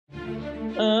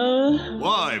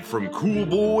Live from Cool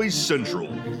Boys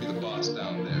Central. You're the boss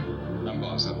down there. I'm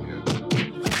boss up here.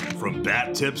 From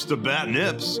bat tips to bat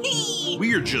nips,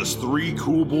 we are just three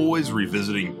cool boys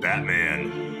revisiting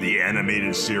Batman, the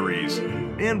animated series,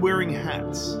 and wearing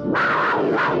hats.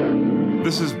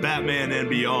 This is Batman and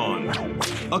Beyond,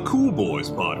 a Cool Boys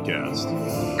podcast.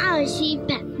 I see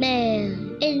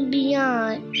Batman and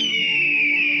Beyond.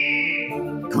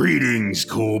 Greetings,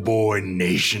 Cool Boy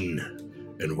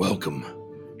Nation, and welcome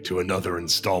to another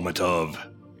installment of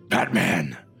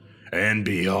Batman and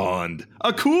Beyond,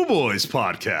 a Cool Boys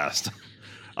podcast.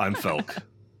 I'm Felk.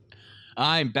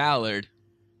 I'm Ballard.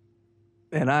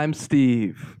 And I'm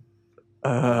Steve.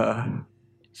 So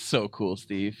cool,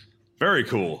 Steve. Very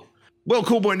cool. Well,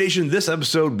 Cool Boy Nation, this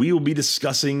episode we will be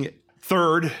discussing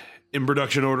third in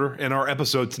production order in our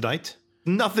episode tonight,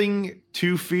 Nothing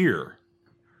to Fear.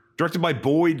 Directed by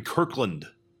Boyd Kirkland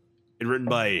and written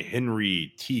by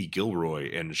Henry T.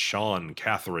 Gilroy and Sean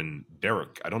Catherine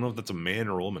Derrick. I don't know if that's a man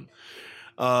or a woman.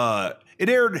 It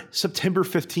aired September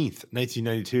 15th,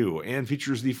 1992, and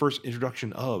features the first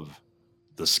introduction of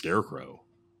the Scarecrow.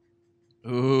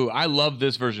 Ooh, I love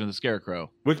this version of the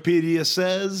Scarecrow. Wikipedia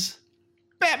says,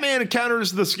 Batman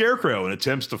encounters the Scarecrow and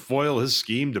attempts to foil his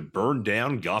scheme to burn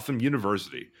down Gotham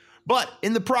University, but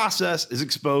in the process is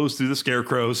exposed to the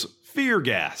Scarecrow's fear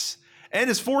gas and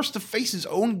is forced to face his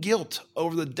own guilt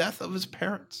over the death of his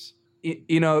parents.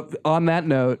 You know, on that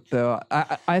note, though,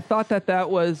 I thought that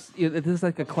was, this is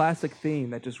like a classic theme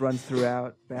that just runs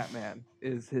throughout Batman,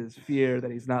 is his fear that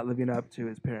he's not living up to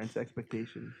his parents'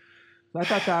 expectations. So I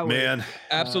thought that was... Man,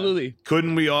 absolutely.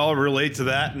 Couldn't we all relate to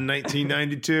that in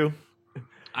 1992?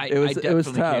 I definitely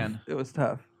can. It was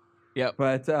tough. Yep.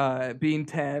 But being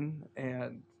 10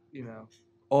 and,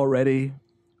 already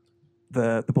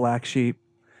the black sheep,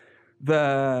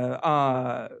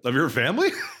 Of your family?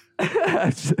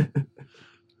 I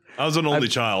was an only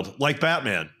child, like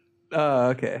Batman.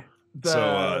 Okay.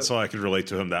 So I could relate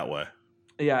to him that way.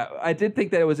 Yeah, I did think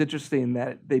that it was interesting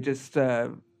that they just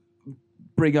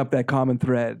bring up that common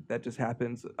thread that just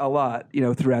happens a lot,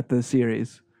 throughout the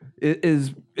series.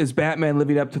 Is Batman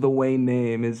living up to the Wayne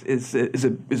name?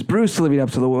 Is Bruce living up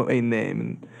to the Wayne name?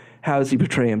 And how does he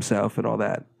portray himself and all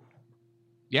that?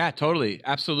 Yeah, totally,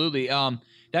 absolutely.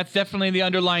 That's definitely the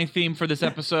underlying theme for this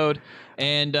episode,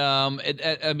 and I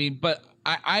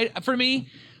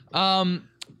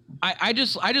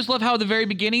just love how at the very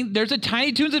beginning there's a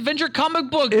Tiny Toons Adventure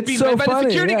comic book being read by the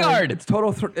security guard. It's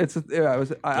total.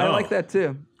 I like that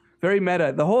too. Very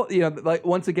meta. The whole,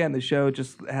 once again, the show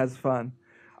just has fun.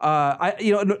 I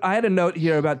had a note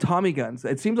here about Tommy guns.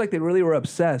 It seems like they really were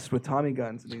obsessed with Tommy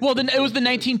guns. Well, then it was the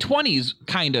 1920s,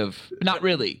 kind of, not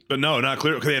really. But no, not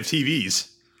clear because they have TVs.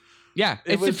 Yeah,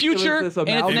 it's the future and it's the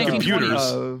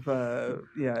 1920s.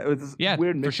 It was this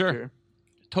weird mixture. For sure.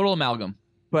 Total amalgam.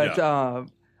 But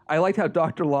I liked how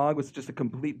Dr. Long was just a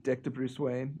complete dick to Bruce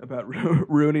Wayne about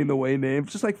ruining the Wayne name,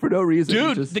 just like for no reason.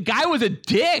 Dude, the guy was a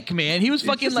dick, man. He was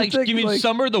fucking giving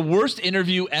Summer the worst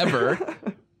interview ever.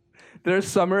 There's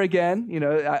Summer again.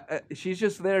 She's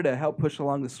just there to help push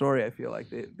along the story. I feel like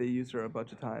they use her a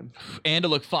bunch of times. And to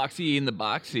look foxy in the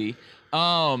boxy.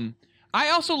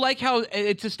 I also like how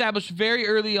it's established very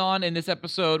early on in this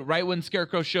episode, right when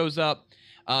Scarecrow shows up.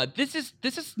 This is a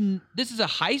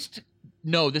heist.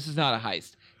 No, this is not a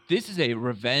heist. This is a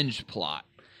revenge plot.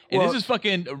 And this is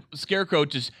fucking Scarecrow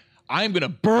just, I'm going to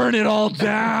burn it all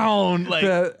down.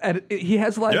 And he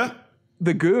has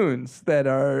the goons that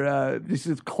are, this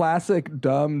is classic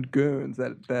dumb goons.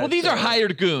 Well, these are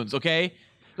hired goons, okay?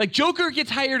 Like Joker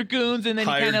gets hired goons and then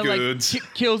he kind of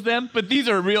kills them. But these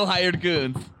are real hired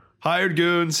goons. Hired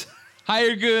goons.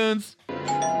 Hired goons.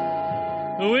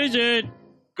 Who is it?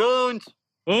 Goons.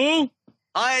 Who?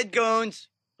 Hired goons.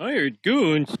 Hired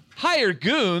goons. Hired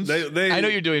goons. I know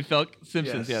you're doing Felk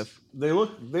Simpsons. Yes. They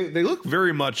look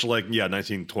very much like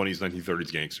 1920s,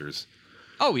 1930s gangsters.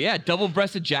 Oh yeah,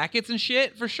 double-breasted jackets and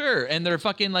shit for sure. And they're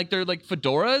fucking they're like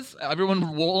fedoras.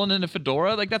 Everyone rolling in a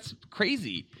fedora. Like that's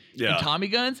crazy. Yeah. And Tommy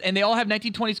guns, and they all have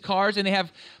 1920s cars, and they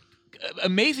have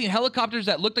amazing helicopters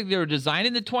that look like they were designed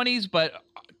in the 20s, but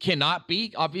cannot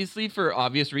be, obviously, for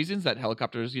obvious reasons that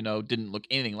helicopters, didn't look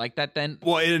anything like that then.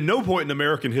 Well, at no point in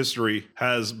American history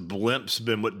has blimps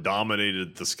been what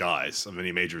dominated the skies of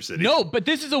any major city. No, but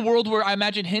this is a world where I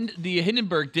imagine the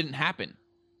Hindenburg didn't happen.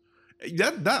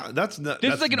 That's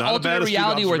like an alternate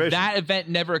reality where that event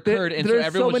never occurred, and so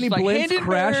everyone's so many blimps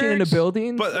crashing into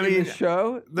buildings. But I mean, the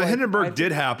show, the Hindenburg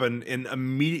did happen, and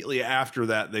immediately after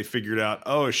that, they figured out,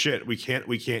 oh shit, we can't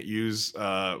use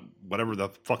whatever the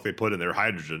fuck they put in there,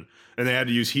 hydrogen, and they had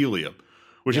to use helium,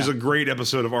 which is a great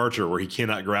episode of Archer where he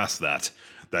cannot grasp that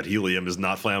that helium is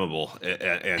not flammable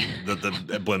and that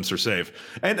the blimps are safe.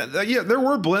 And yeah, there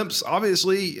were blimps,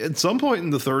 obviously, at some point in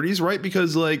the 30s, right?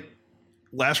 Because like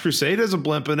Last Crusade has a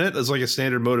blimp in it as like a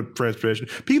standard mode of transportation.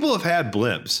 People have had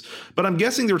blimps, but I'm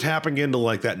guessing they're tapping into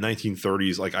like that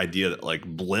 1930s like idea that like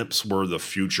blimps were the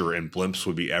future and blimps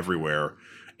would be everywhere,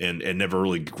 and never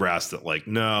really grasped that like,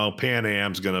 no, Pan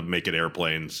Am's going to make it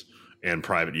airplanes and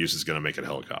private use is going to make it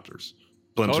helicopters.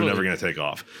 Blimps are never going to take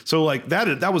off. So like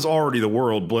that was already the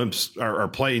world. Blimps are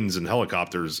planes and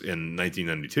helicopters in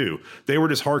 1992. They were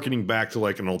just hearkening back to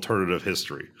like an alternative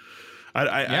history.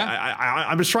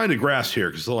 I'm just trying to grasp here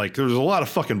because like there's a lot of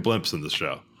fucking blimps in this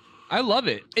show. I love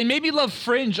it. It made me love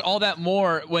Fringe all that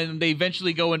more when they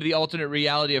eventually go into the alternate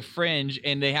reality of Fringe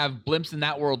and they have blimps in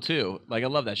that world too. Like I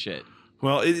love that shit.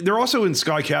 Well, they're also in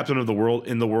Sky Captain of the World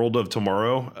in the world of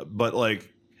tomorrow, but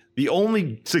like the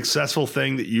only successful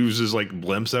thing that uses like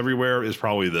blimps everywhere is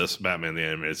probably this Batman the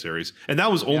Animated Series, and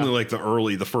that was only like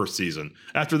the first season.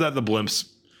 After that, the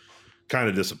blimps kind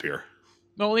of disappear.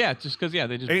 Well, yeah, just because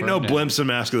they just ain't no blimps in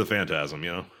Mask of the Phantasm,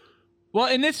 you know. Well,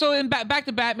 back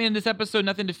to Batman in this episode,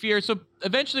 Nothing to Fear. So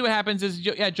eventually, what happens is,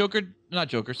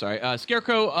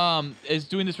 Scarecrow is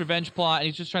doing this revenge plot, and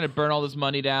he's just trying to burn all this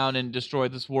money down and destroy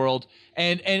this world.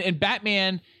 And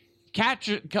Batman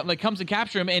comes and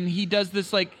capture him, and he does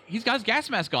this like he's got his gas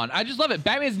mask on. I just love it.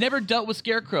 Batman's never dealt with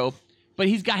Scarecrow, but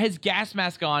he's got his gas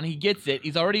mask on. He gets it.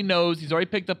 He's already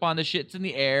picked up on the shit's in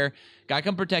the air. Guy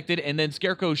come protected, and then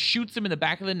Scarecrow shoots him in the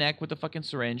back of the neck with the fucking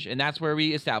syringe, and that's where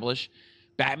we establish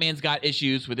Batman's got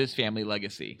issues with his family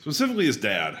legacy. Specifically his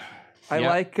dad. I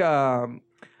like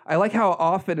how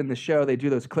often in the show they do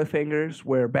those cliffhangers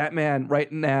where Batman right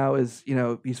now is,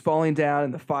 he's falling down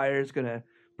and the fire is going to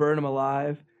burn him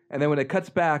alive. And then when it cuts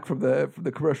back from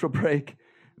the commercial break,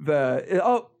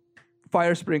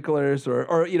 fire sprinklers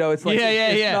or it's like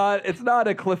it's not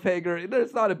a cliffhanger.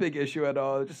 It's not a big issue at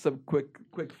all. It's just some quick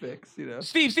fix,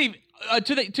 Steve,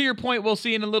 to your point, we'll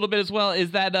see in a little bit as well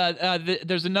is that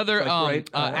there's another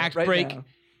act right break. Now.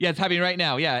 Yeah, it's happening right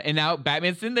now. Yeah, and now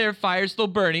Batman's in there, fire's still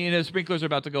burning, and the sprinklers are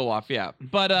about to go off. Yeah,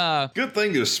 but good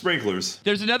thing there's sprinklers.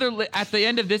 There's another at the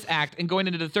end of this act and going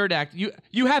into the third act.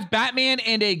 You have Batman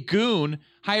and a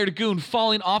hired goon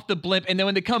falling off the blimp, and then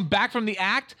when they come back from the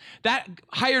act, that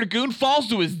hired goon falls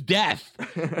to his death.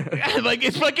 Like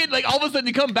it's fucking like all of a sudden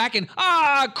you come back and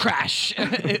crash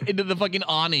into the fucking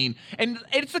awning, and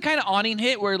it's the kind of awning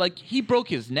hit where like he broke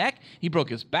his neck, he broke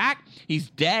his back, he's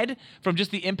dead from just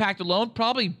the impact alone.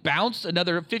 Probably bounced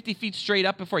another 50 feet straight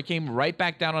up before he came right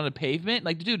back down on the pavement.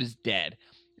 Like the dude is dead.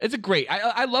 It's a great.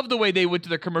 I love the way they went to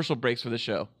their commercial breaks for the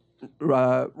show.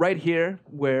 Right here,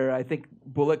 where I think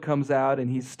Bullock comes out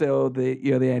and he's still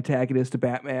the antagonist to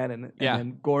Batman, and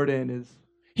then Gordon is.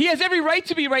 He has every right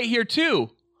to be right here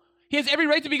too. He has every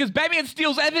right to be because Batman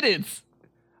steals evidence.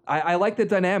 I like the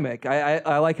dynamic.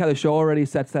 I like how the show already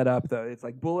sets that up though. It's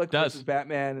like Bullock versus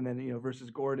Batman, and then versus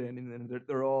Gordon, and then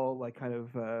they're all like kind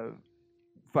of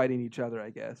fighting each other, I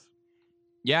guess.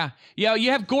 Yeah. You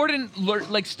have Gordon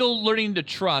still learning to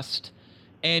trust.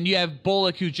 And you have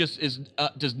Bullock, who just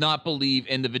does not believe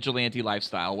in the vigilante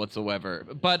lifestyle whatsoever.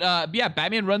 But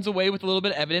Batman runs away with a little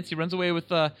bit of evidence. He runs away with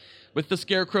the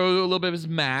Scarecrow, a little bit of his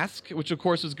mask, which of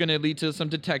course is going to lead to some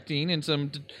detecting and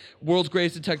some world's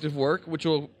greatest detective work, which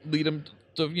will lead him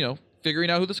to figuring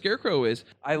out who the Scarecrow is.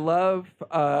 I love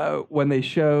when they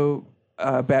show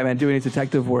Batman doing his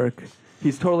detective work.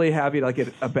 He's totally having like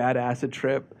a bad acid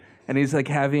trip, and he's like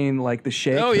having like the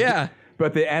shake. Oh yeah.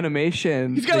 But the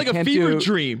animation, he's got like a fever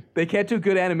dream. They can't do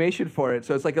good animation for it,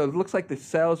 so it's like it looks like the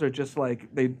cells are just like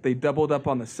they doubled up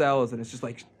on the cells, and it's just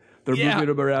like they're moving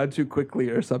them around too quickly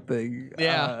or something.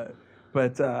 Yeah.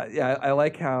 I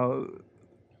like how.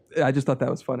 I just thought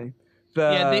that was funny.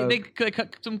 They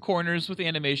cut some corners with the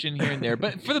animation here and there,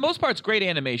 but for the most part, it's great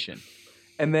animation.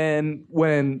 And then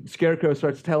when Scarecrow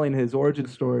starts telling his origin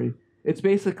story, it's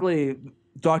basically.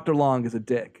 Dr. Long is a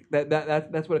dick.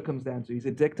 That's what it comes down to. He's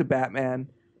a dick to Batman,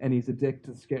 and he's a dick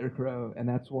to Scarecrow, and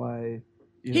that's why.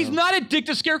 He's not a dick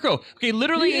to Scarecrow. Okay,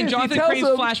 literally in Jonathan Crane's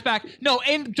flashback. No,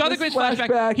 in Jonathan Crane's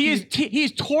flashback,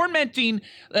 he's tormenting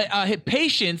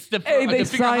patients to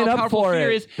figure out how powerful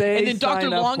fear is. And then Dr.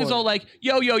 Long is all like,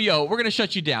 yo, we're going to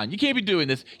shut you down. You can't be doing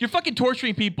this. You're fucking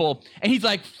torturing people. And he's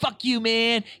like, fuck you,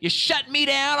 man. You shut me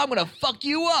down. I'm going to fuck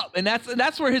you up. And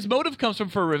that's where his motive comes from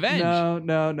for revenge.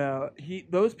 No.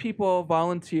 Those people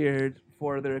volunteered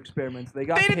for their experiments. They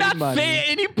did not say at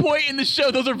any point in the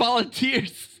show those are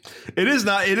volunteers. It is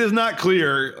not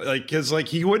clear, like, because like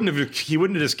he wouldn't have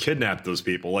just kidnapped those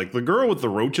people. Like the girl with the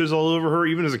roaches all over her,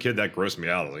 even as a kid, that grossed me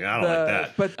out. I was like, I don't like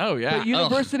that. But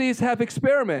universities have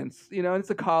experiments, and it's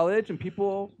a college, and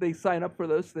people they sign up for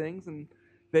those things, and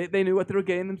They knew what they were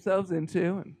getting themselves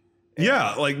into. And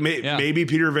Yeah, like Yeah. maybe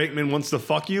Peter Venkman wants to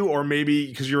fuck you, or maybe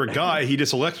because you're a guy, he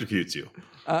just electrocutes you.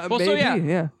 maybe, so yeah.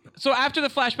 yeah. So after the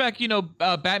flashback,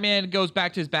 Batman goes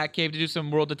back to his Batcave to do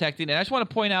some world detecting, and I just want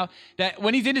to point out that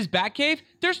when he's in his Batcave,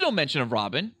 there's no mention of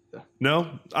Robin. No,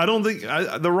 I don't think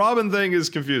the Robin thing is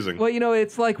confusing. Well,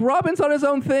 it's like Robin's on his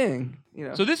own thing.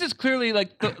 So this is clearly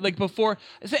like before.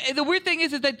 So the weird thing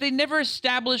is that they never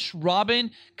established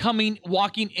Robin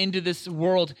walking into this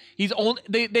world.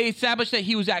 They established that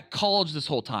he was at college this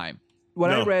whole time.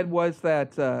 What I No. read was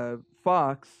that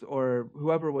Fox or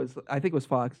whoever was, I think it was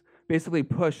Fox, basically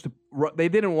pushed. They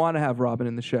didn't want to have Robin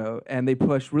in the show, and they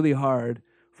pushed really hard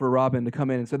for Robin to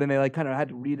come in. And so then they kind of had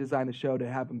to redesign the show to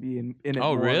have him be in it.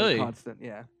 Oh, more really? Constant,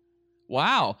 yeah.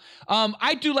 Wow.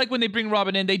 I do like when they bring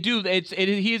Robin in. They do.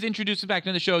 He is introduced back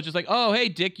in the show. Just like, oh, hey,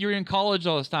 Dick, you're in college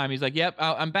all this time. He's like, yep,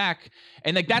 I'm back.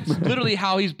 And like that's literally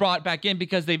how he's brought back in,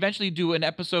 because they eventually do an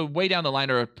episode way down the line,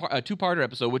 or a two-parter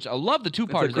episode, which I love the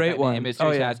two-parters great that one. animated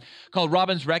series has, called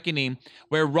Robin's Reckoning,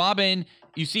 where Robin,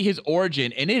 you see his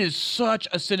origin, and it is such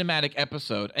a cinematic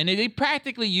episode. And they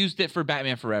practically used it for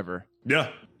Batman Forever. Yeah,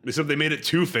 except they made it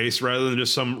Two-Face rather than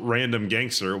just some random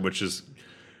gangster, which is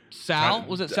Sal?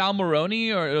 Was it Sal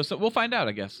Maroni? Or we'll find out,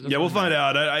 I guess. yeah. We'll find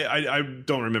out. I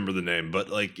don't remember the name, but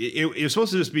like it was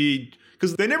supposed to just be.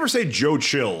 Because they never say Joe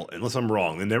Chill, unless I'm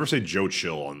wrong. They never say Joe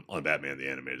Chill on Batman the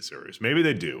Animated Series. Maybe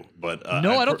they do, but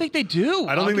No, I don't think they do.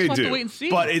 I don't think I'll they just have do. to wait and see.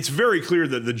 But it's very clear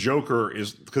that the Joker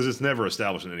is, because it's never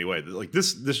established in any way. Like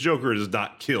this Joker does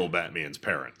not kill Batman's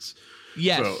parents.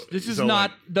 Yes, So- this is so, not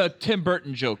like, the Tim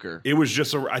Burton Joker. It was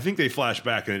just I think they flash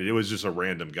back and it was just a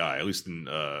random guy. At least in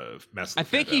Master I of the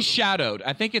think he's Phantasm. shadowed.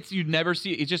 I think you'd never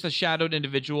see. It's just a shadowed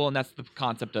individual, and that's the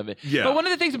concept of it. Yeah. But one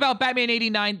of the things about Batman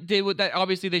 '89 did with that,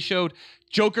 obviously they showed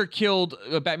Joker killed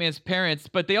Batman's parents,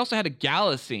 but they also had a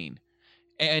gala scene,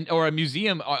 or a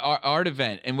museum art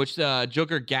event in which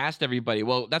Joker gassed everybody.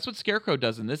 Well, that's what Scarecrow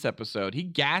does in this episode. He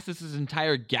gasses his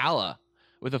entire gala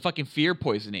with a fucking fear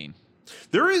poisoning.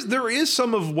 There is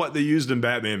some of what they used in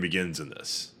Batman Begins in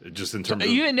this, just in terms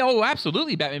of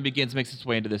Absolutely, Batman Begins makes its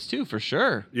way into this too, for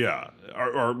sure. yeah,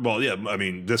 or well, yeah. I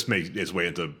mean, this makes its way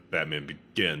into Batman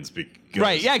Begins because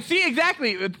Right? Yeah. See,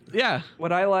 exactly. Yeah.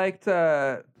 What I liked,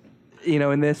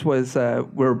 in this was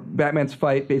where Batman's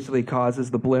fight basically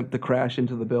causes the blimp to crash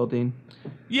into the building.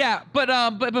 Yeah,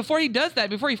 but before he does that,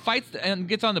 before he fights and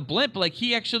gets on the blimp, like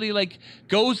he actually like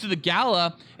goes to the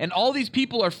gala, and all these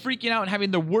people are freaking out and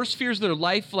having the worst fears of their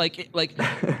life, like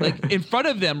in front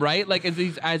of them, right? Like as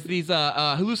these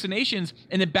hallucinations,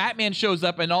 and then Batman shows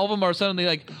up, and all of them are suddenly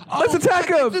like, oh, Let's attack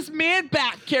him! it's this man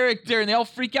Bat character, and they all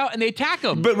freak out and they attack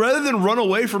him. But rather than run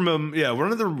away from him,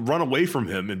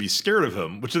 and be scared of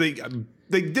him, which they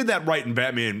did that right in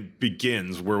Batman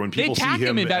Begins, where when They people see attack him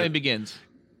him in Batman Begins.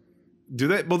 do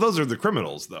they? Well, those are the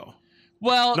criminals, though.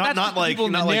 Well, Not- that's not just the like- people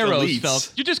in not the like Narrows, elites.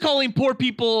 Phelps. You're just calling poor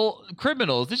people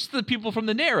criminals. This is the people from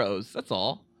the Narrows. That's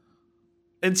all.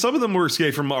 And some of them were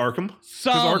escaped from Arkham because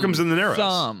Some, Arkham's in the Narrows.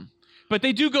 Some, but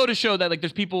they do go to show that like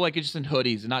there's people like just in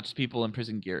hoodies and not just people in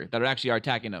prison gear that are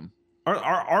attacking him.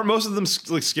 Are most of them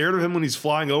like scared of him when he's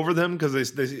flying over them because they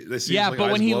see Yeah, his, like, but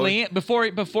eyes when he glowing?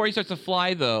 before he starts to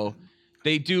fly though,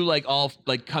 they do like all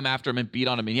like come after him and beat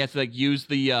on him, and he has to like use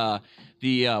the what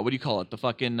do you call it? The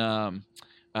fucking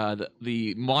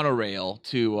the monorail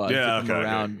to zip him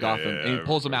around Gotham, Yeah, and he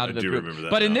pulls him out of the I do group. remember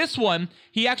that But in now. this one,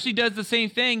 he actually does the same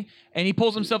thing, and he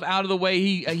pulls himself out of the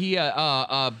way. What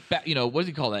does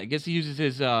he call that? I guess he uses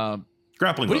his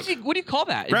grappling what hook. do you call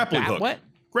that? Is Grappling bat- hook. What?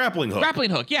 Grappling hook. Grappling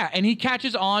hook, yeah. And he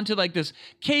catches on to like this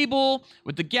cable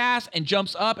with the gas and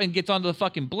jumps up and gets onto the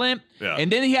fucking blimp. Yeah.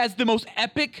 And then he has the most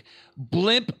epic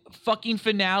blimp fucking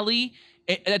finale.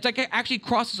 It's like it actually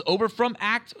crosses over from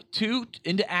Act 2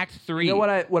 into Act 3. You know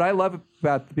what I love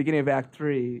about the beginning of Act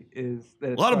 3 is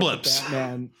that A lot of starts with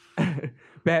blips.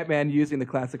 Batman using the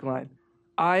classic line,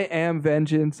 "I am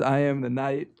vengeance, I am the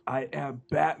night, I am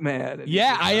Batman." And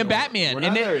Yeah, he's I am like, Batman. we're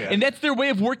And, not there yet. and that's their way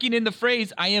of working in the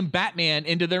phrase "I am Batman"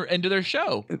 into their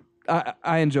show,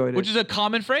 I enjoyed it. which is a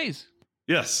common phrase.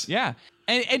 Yes. Yeah.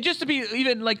 And just to be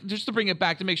even like, just to bring it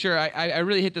back to make sure I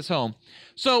really hit this home.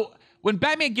 So when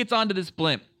Batman gets onto this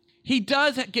blimp, he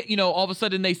does get, all of a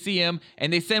sudden they see him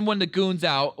and they send one of the goons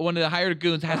out. One of the hired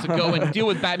goons has to go and deal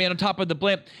with Batman on top of the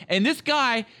blimp. And this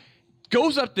guy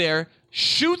goes up there,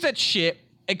 shoots at shit,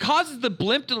 and causes the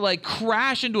blimp to like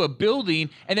crash into a building.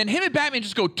 And then him and Batman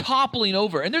just go toppling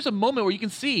over. And there's a moment where you can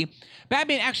see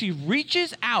Batman actually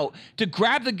reaches out to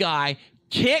grab the guy,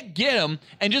 can't get him,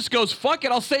 and just goes, fuck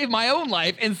it, I'll save my own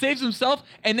life, and saves himself.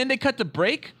 And then they cut the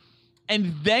break.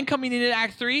 And then coming into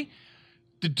Act 3,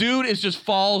 the dude is just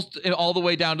falls all the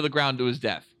way down to the ground to his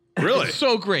death. Really? It's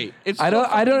so great. It's I so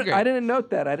fucking great. didn't note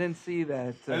that. I didn't see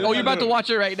that. Oh, you're about to watch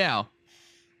it right now.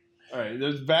 All right,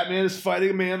 there's Batman is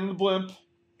fighting a man on the blimp.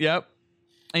 Yep.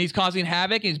 And he's causing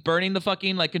havoc, and he's burning the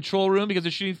fucking like control room because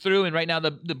they're shooting through. And right now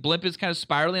the blimp is kind of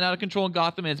spiraling out of control in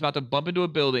Gotham, and it's about to bump into a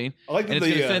building. I like that and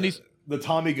it's gonna send these. the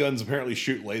Tommy guns apparently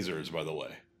shoot lasers, by the way.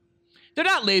 They're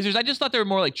not lasers. I just thought they were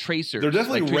more like tracers. They're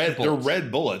definitely like tracer red. They're bullets.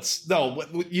 red bullets. No,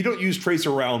 you don't use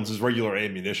tracer rounds as regular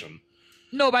ammunition.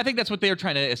 No, but I think that's what they were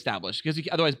trying to establish because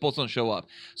otherwise bullets don't show up.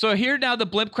 So here now the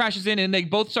blimp crashes in, and they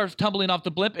both start tumbling off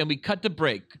the blimp, and we cut to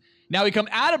break. Now we come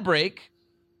out of break,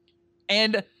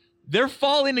 and they're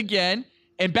falling again.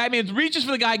 And Batman reaches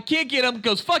for the guy, can't get him,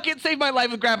 goes, fuck it, save my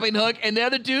life with grappling hook. And the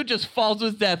other dude just falls to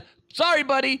his death. Sorry,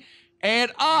 buddy.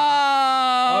 And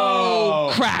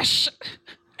crash.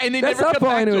 And they That's never not come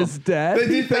back falling to to him. his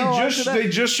death. They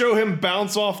just show him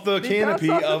bounce off the canopy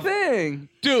of. the thing.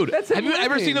 Dude, That's have you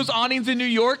ever amazing. seen those awnings in New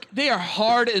York? They are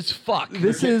hard as fuck.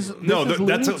 This is No, this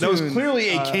is that was Looney clearly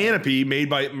a Tunes. canopy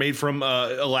made from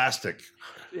elastic.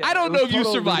 Yeah, I don't it know was if you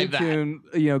total survived Looney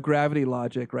that. Tune, gravity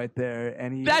logic right there,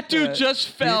 and he That dude just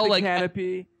he hit fell the like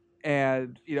canopy,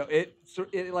 and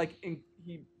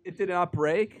it did not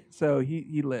break, so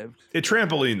he lived. It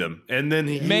trampolined him, and then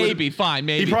maybe. He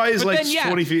probably is But like then, yeah.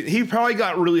 20 feet. He probably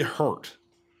got really hurt.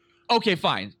 Okay,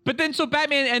 fine. But then, so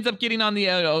Batman ends up getting on the,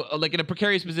 like in a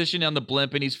precarious position on the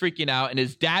blimp, and he's freaking out, and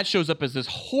his dad shows up as this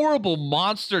horrible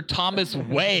monster, Thomas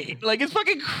Wayne. Like, it's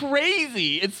fucking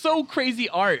crazy. It's so crazy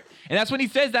art. And that's when he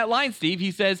says that line, Steve.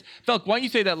 He says, Felk, why don't you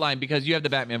say that line? Because you have the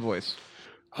Batman voice.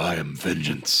 I am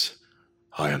vengeance.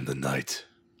 I am the night.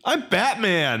 I'm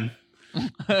Batman.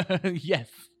 Yes.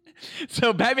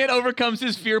 So Batman overcomes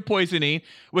his fear poisoning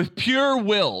with pure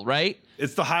will, right?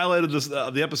 It's the highlight of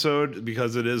the episode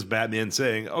because it is Batman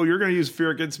saying, "Oh, you're going to use fear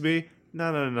against me?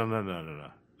 No.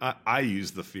 I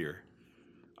use the fear.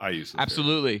 I use the fear."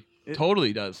 Absolutely.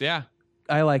 Totally does. Yeah.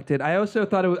 I liked it. I also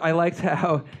thought I liked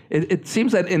how it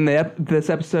seems that in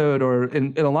this episode or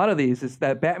in a lot of these is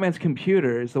that Batman's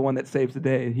computer is the one that saves the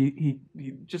day. He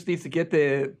just needs to get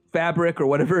the fabric or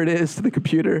whatever it is to the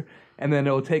computer, and then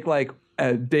it'll take like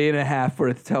a day and a half for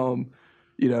it to tell him,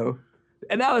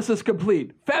 analysis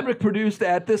complete. Fabric produced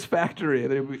at this factory,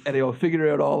 and he'll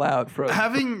figure it all out from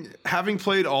having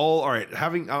played all right.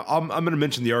 I'm going to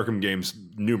mention the Arkham games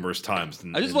numerous times.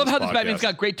 I just love how this Batman's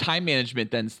got great time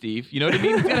management. Then, Steve, you know what I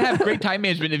mean? He's got to have great time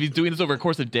management if he's doing this over a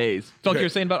course of days. Felk, you're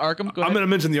saying about Arkham? Go ahead. I'm going to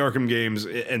mention the Arkham games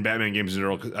and Batman games in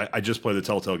general. 'Cause I just play the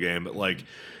Telltale game, but like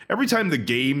every time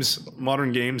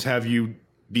modern games have you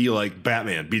be like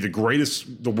Batman, be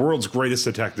the world's greatest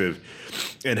detective,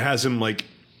 and has him like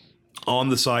on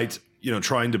the site,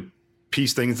 trying to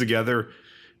piece things together.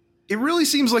 It really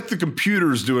seems like the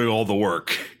computer's doing all the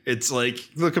work. It's like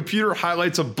the computer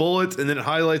highlights a bullet and then it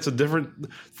highlights a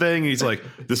different thing. And he's like,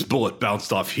 this bullet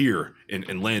bounced off here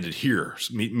and landed here,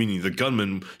 meaning the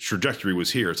gunman's trajectory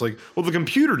was here. It's like, well, the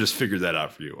computer just figured that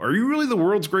out for you. Are you really the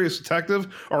world's greatest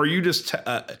detective? Or are you just...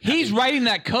 he's writing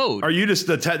that code. Are you just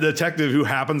the detective who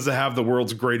happens to have the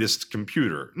world's greatest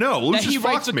computer? No, Lucius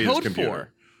Fox made his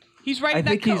computer. He's writing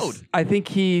that code. I think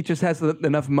he just has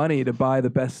enough money to buy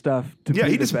the best stuff. He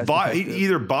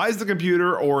either buys the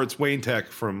computer or it's Wayne Tech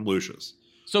from Lucius.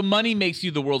 So money makes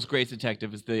you the world's greatest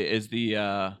detective is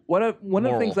the one of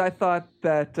the things I thought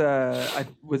that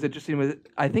was interesting was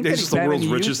I think he's that just the world's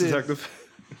richest detective.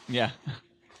 Yeah.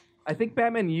 I think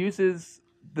Batman uses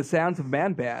the sounds of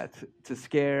Man-Bat to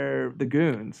scare the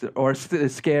goons or to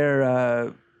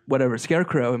scare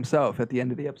Scarecrow himself at the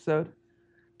end of the episode.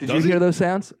 Did you hear those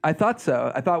sounds? I thought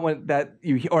so. I thought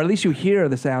or at least you hear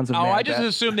the sounds of. I just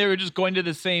assumed they were just going to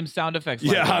the same sound effects.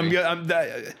 Yeah, for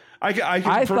my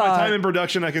time in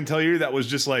production, I can tell you that was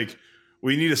just like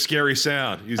we need a scary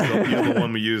sound. Use the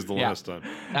one we used the last time.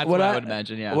 That's what I would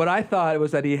imagine. Yeah. What I thought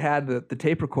was that he had the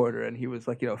tape recorder and he was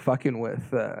like fucking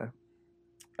with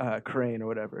Crane or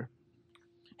whatever.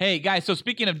 Hey guys, so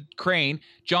speaking of Crane,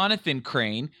 Jonathan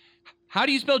Crane. How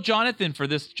do you spell Jonathan for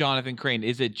this Jonathan Crane?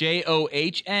 Is it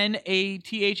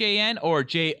JOHNATHAN or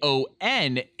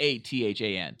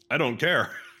JONATHAN? I don't care.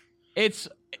 It's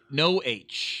no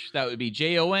H. That would be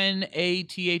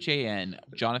JONATHAN.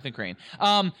 Jonathan Crane.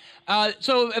 So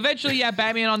eventually,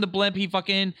 Batman on the blimp, he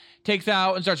fucking takes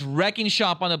out and starts wrecking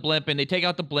shop on the blimp, and they take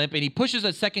out the blimp, and he pushes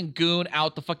a second goon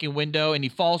out the fucking window, and he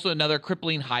falls to another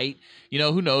crippling height.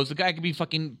 Who knows? The guy could be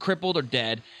fucking crippled or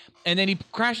dead. And then he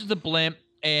crashes the blimp.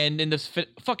 And in this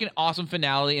fucking awesome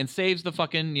finale and saves the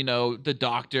fucking, the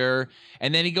doctor.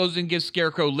 And then he goes and gives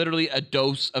Scarecrow literally a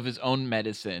dose of his own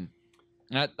medicine.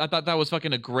 And I thought that was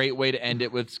fucking a great way to end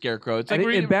it with Scarecrow. It's like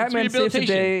and Batman saves the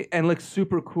day and looks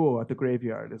super cool at the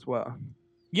graveyard as well.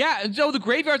 Yeah, and so the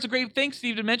graveyard's a great thing,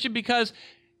 Steve, to mention because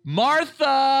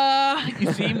Martha,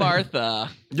 you see Martha.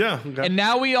 Yeah. Okay. And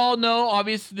now we all know,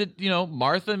 obviously, that,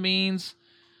 Martha means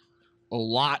a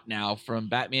lot now from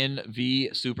Batman v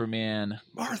Superman.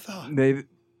 Martha. They,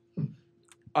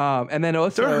 and then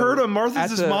also Don't hurt him. Martha's at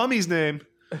his the- mommy's name.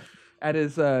 at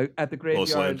the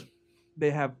graveyard. Land.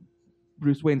 They have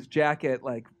Bruce Wayne's jacket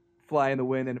like fly in the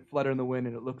wind and flutter in the wind,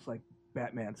 and it looks like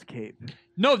Batman's cape.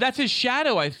 No, that's his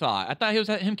shadow, I thought. I thought it was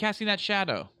him casting that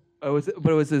shadow. It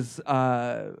was his.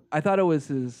 I thought it was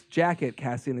his jacket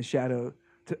casting the shadow,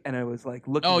 and I was like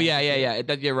looking. Oh, at yeah.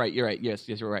 it. You're right. Yes,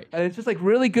 you're right. And it's just like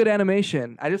really good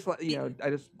animation. It's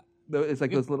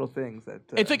like those little things that.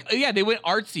 It's like, they went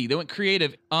artsy. They went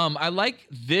creative. I like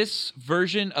this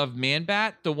version of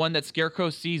Man-Bat, the one that Scarecrow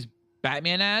sees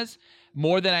Batman as,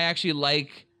 more than I actually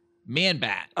like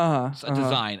Man-Bat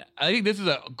design. I think this is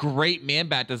a great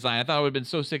Man-Bat design. I thought it would have been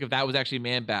so sick if that was actually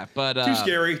Man-Bat, but Too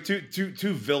scary,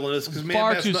 too villainous. Because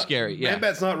far too scary. Yeah,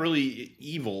 Man-Bat's not really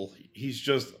evil. He's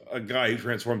just a guy who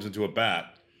transforms into a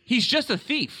bat. he's just a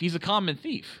thief. He's a common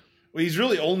thief. Well, he's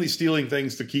really only stealing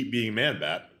things to keep being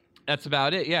Man-Bat. That's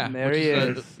about it. Yeah. And there Which he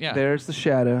is. There's the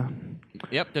shadow.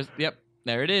 Yep.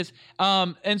 There it is.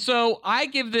 And so I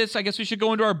give this. I guess we should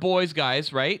go into our boys,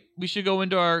 guys. Right? We should go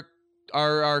into our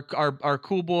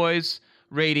cool boys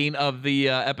rating of the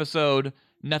episode.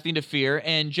 Nothing to Fear.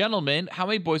 And gentlemen, how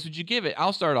many boys would you give it?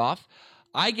 I'll start off.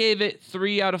 I gave it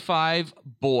 3 out of 5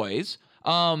 boys.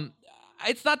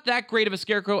 It's not that great of a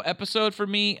Scarecrow episode for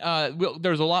me.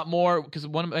 There's a lot more, because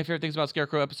one of my favorite things about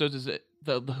Scarecrow episodes is that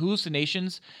the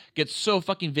hallucinations get so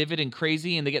fucking vivid and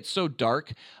crazy, and they get so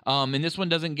dark. And this one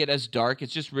doesn't get as dark.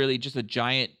 It's just really just a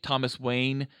giant Thomas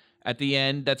Wayne at the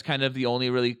end. That's kind of the only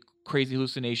really crazy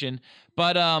hallucination.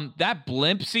 But that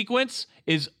blimp sequence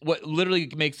is what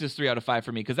literally makes this 3 out of 5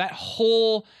 for me, because that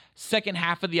whole second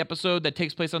half of the episode that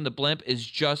takes place on the blimp is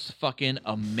just fucking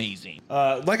amazing.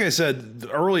 Like I said,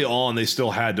 early on, they still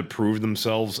had to prove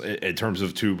themselves in terms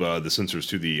of the censors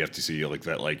to the FTC, like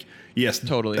that. Like, yes,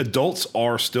 Totally. Adults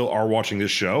are watching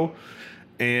this show,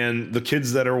 and the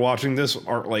kids that are watching this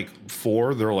aren't like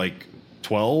 4; they're like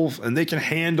 12, and they can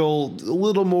handle a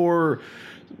little more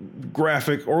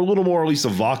graphic or a little more at least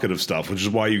evocative stuff, which is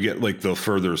why you get like the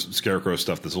further Scarecrow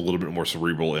stuff that's a little bit more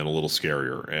cerebral and a little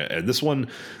scarier. And this one,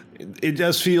 it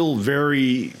does feel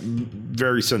very,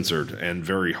 very censored and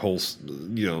very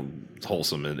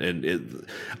wholesome, and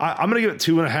I'm gonna give it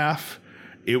 2.5.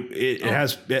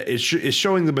 It's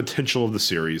showing the potential of the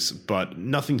series, but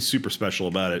nothing super special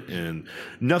about it, and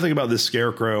nothing about this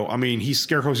Scarecrow. I mean,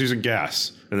 Scarecrow's using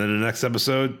gas, and then in the next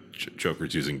episode,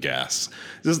 Joker's using gas.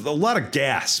 There's a lot of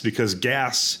gas, because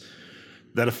gas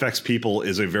that affects people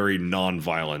is a very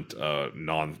non-violent,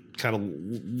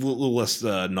 little less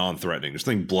non-threatening. There's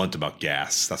nothing blunt about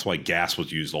gas. That's why gas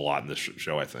was used a lot in this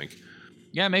show, I think.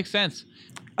 Yeah, it makes sense.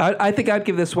 I think I'd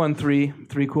give this one three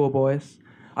cool boys.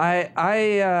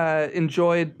 I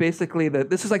enjoyed basically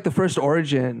this is like the first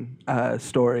origin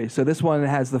story. So this one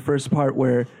has the first part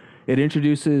where it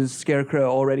introduces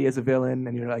Scarecrow already as a villain,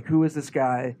 and you're like, who is this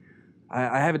guy?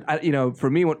 For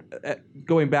me,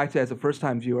 going back to as a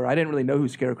first-time viewer, I didn't really know who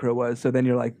Scarecrow was. So then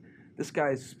you're like, this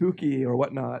guy's spooky or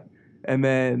whatnot. And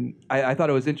then I thought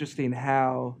it was interesting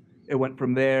how it went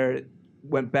from there, it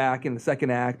went back in the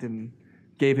second act and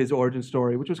gave his origin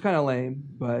story, which was kind of lame,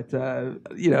 but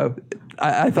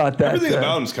I thought that everything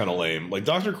about him is kind of lame. Like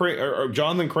Dr. Crane or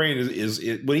Jonathan Crane is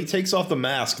when he takes off the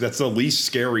mask, that's the least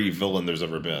scary villain there's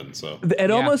ever been. So they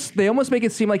almost make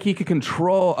it seem like he could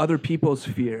control other people's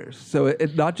fears. So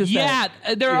it not just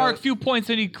there are a few points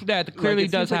that clearly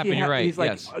does happen. You're right. He's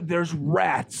like, there's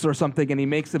rats or something, and he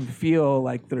makes them feel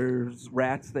like there's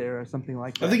rats there or something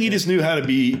like that. I think he just knew how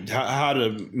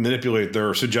to manipulate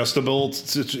their suggestible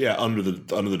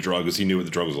under the drug, because he knew what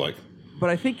the drug was like. But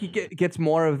I think he gets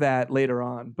more of that later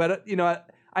on. But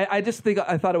I just think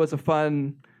I thought it was a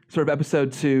fun sort of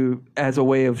episode as a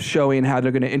way of showing how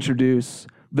they're going to introduce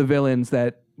the villains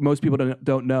that most people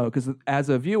don't know. Because as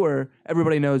a viewer,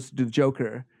 everybody knows the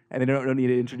Joker, and they don't need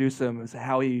to introduce him as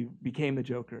how he became the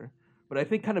Joker. But I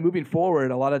think kind of moving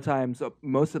forward, a lot of times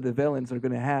most of the villains are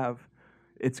going to have.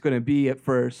 It's going to be at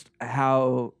first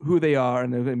who they are,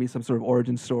 and there's going to be some sort of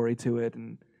origin story to it,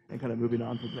 and kind of moving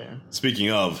on from there.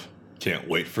 Speaking of, can't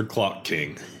wait for Clock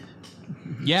King.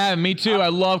 Yeah, me too. I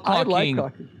love Clock King.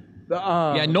 Clock King.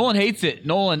 Yeah, Nolan hates it.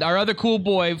 Nolan, our other cool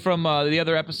boy from the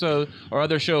other episode or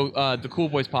other show, the Cool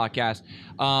Boys podcast.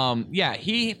 Yeah,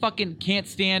 he fucking can't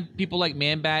stand people like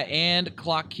Man-Bat and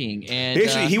Clock King. And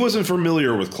Actually, he wasn't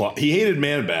familiar with Clock. He hated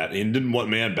Man-Bat and didn't want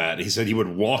Man-Bat. He said he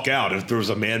would walk out if there was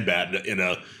a Man-Bat in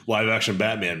a live-action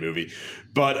Batman movie.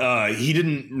 But he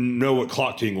didn't know what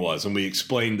Clock King was, and we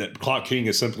explained that Clock King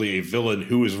is simply a villain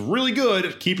who is really good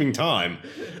at keeping time.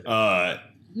 no,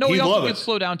 he also can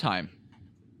slow down time.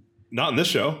 Not in this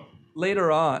show.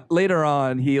 Later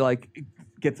on, he like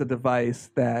gets a device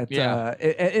that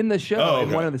in the show,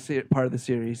 in one of the part of the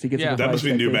series, he gets a device that must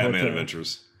be New able Batman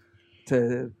Adventures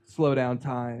to slow down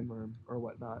time or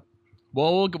whatnot.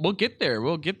 Well, we'll get there.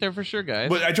 We'll get there for sure, guys.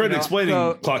 But I tried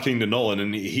explaining Clock King to Nolan,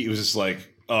 and he was just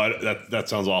like, "Oh, that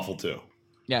sounds awful too."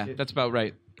 Yeah, that's about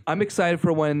right. I'm excited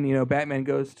for when Batman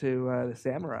goes to the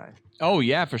Samurai. Oh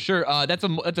yeah, for sure. That's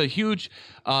a huge.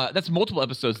 That's multiple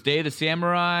episodes. Day of the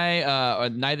Samurai,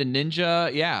 Night of the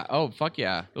Ninja. Yeah. Oh fuck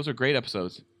yeah, those are great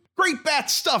episodes. Great bat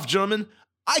stuff, gentlemen.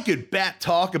 I could bat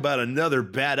talk about another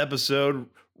bat episode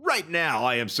right now.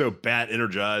 I am so bat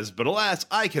energized, but alas,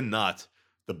 I cannot.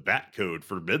 The Bat Code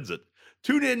forbids it.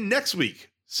 Tune in next week.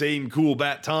 Same cool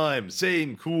bat time,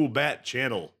 same cool bat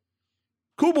channel.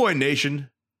 Cool Boy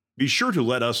Nation, be sure to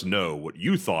let us know what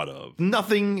you thought of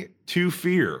Nothing to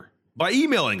Fear by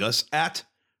emailing us at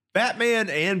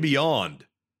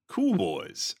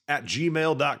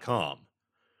batmanandbeyondcoolboys@gmail.com.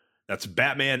 That's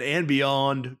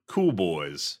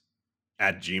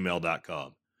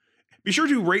batmanandbeyondcoolboys@gmail.com. Be sure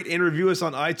to rate and review us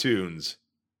on iTunes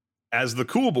as the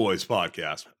Cool Boys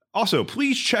Podcast. Also,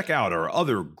 please check out our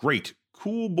other great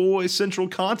Cool Boys Central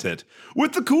content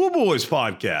with the Cool Boys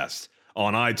Podcast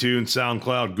on iTunes,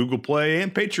 SoundCloud, Google Play,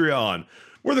 and Patreon,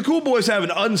 where the Cool Boys have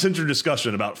an uncensored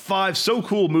discussion about 5 so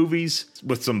cool movies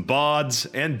with some bods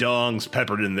and dongs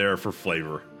peppered in there for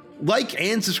flavor. Like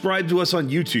and subscribe to us on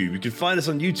YouTube. You can find us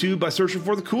on YouTube by searching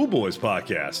for the Cool Boys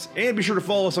Podcast. And be sure to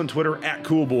follow us on Twitter at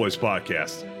Cool Boys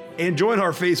Podcast. And join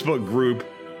our Facebook group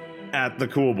at the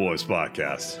Cool Boys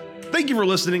Podcast. Thank you for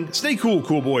listening. Stay cool,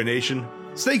 Cool Boy Nation.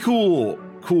 Stay cool,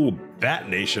 Cool Bat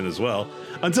Nation as well.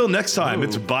 Until next time,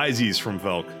 it's Byzies from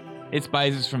Felk. It's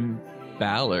Byzies from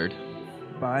Ballard.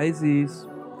 Byzies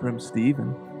from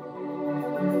Steven.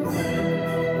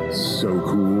 So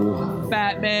cool.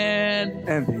 Batman.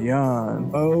 And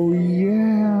beyond. Oh,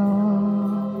 yeah.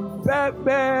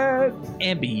 Batman.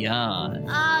 And beyond.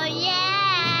 Oh, yeah.